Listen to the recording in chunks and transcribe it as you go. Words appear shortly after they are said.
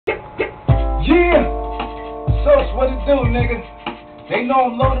So it's what it do, nigga. They know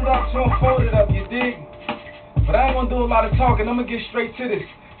I'm loaded up, so I'm folded up, you dig? But I ain't gonna do a lot of talking, I'm gonna get straight to this.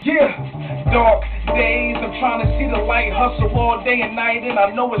 Yeah, dark days, I'm trying to see the light, hustle all day and night, and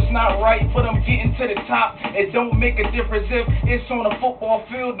I know it's not right, but I'm getting to the top. It don't make a difference if it's on a football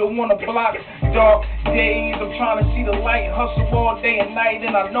field or on a block. Dark days, I'm trying to see the light, hustle all day and night,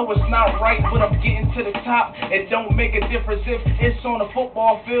 and I know it's not right, but I'm getting to the top. It don't make a difference if it's on a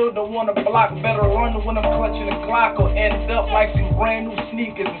football field or on a block. Better run when I'm clutching a Glock or end up like some brand new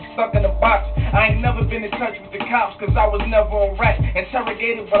sneakers and stuck in a box. I ain't never been in touch with the cops, cause I was never a rat.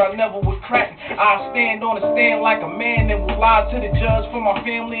 Interrogated, but I never would crack. I stand on a stand like a man and will lie to the judge for my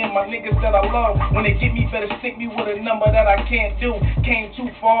family and my niggas that I love. When they get me, better stick me with a number that I can't do. Came too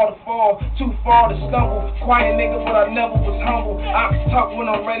far to fall, too far to stumble. Quiet nigga, but I never was humble. I tuck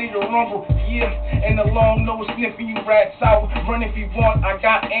when I'm ready to rumble. Yeah, and the long nose sniffing you rats out. Run if you want, I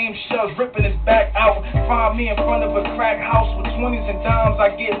got aim shells ripping his back out. Find me in front of a crack house with 20s and dimes.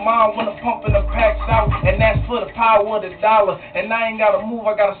 I get mine when I'm pumping the packs out, and that's for the power of the dollar. And I ain't gotta move,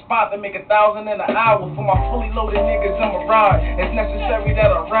 I got a spot to make 1,000 in an hour. For my fully loaded niggas, I'ma ride. It's necessary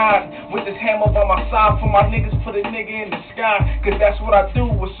that I ride with this hammer by my side. For my niggas, put a nigga in the sky, cause that's what I do.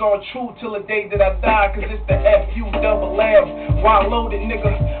 It's all true till the day that I die, cause it's the F-U-double-M. Why loaded,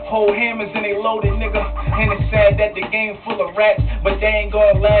 nigga? Hold hammers and they loaded, nigga. And it's sad that the game full of rats, but they ain't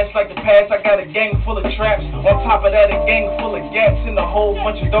gonna last like the past. I got a gang full of traps. On top of that, a gang full of gaps and a whole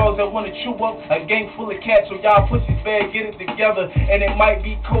bunch of dogs that wanna chew up. A gang full of cats, so y'all pussies better get it together. And it might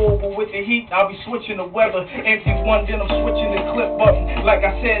be cold, but with the heat, I'll be switching the weather. Empty one, then I'm switching the clip button. Like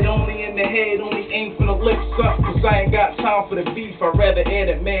I said, only in the head, only aim from the lips up. Cause I ain't got time for the beef. I'd rather air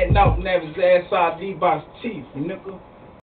that man out and have his ass ID by his teeth, nigga.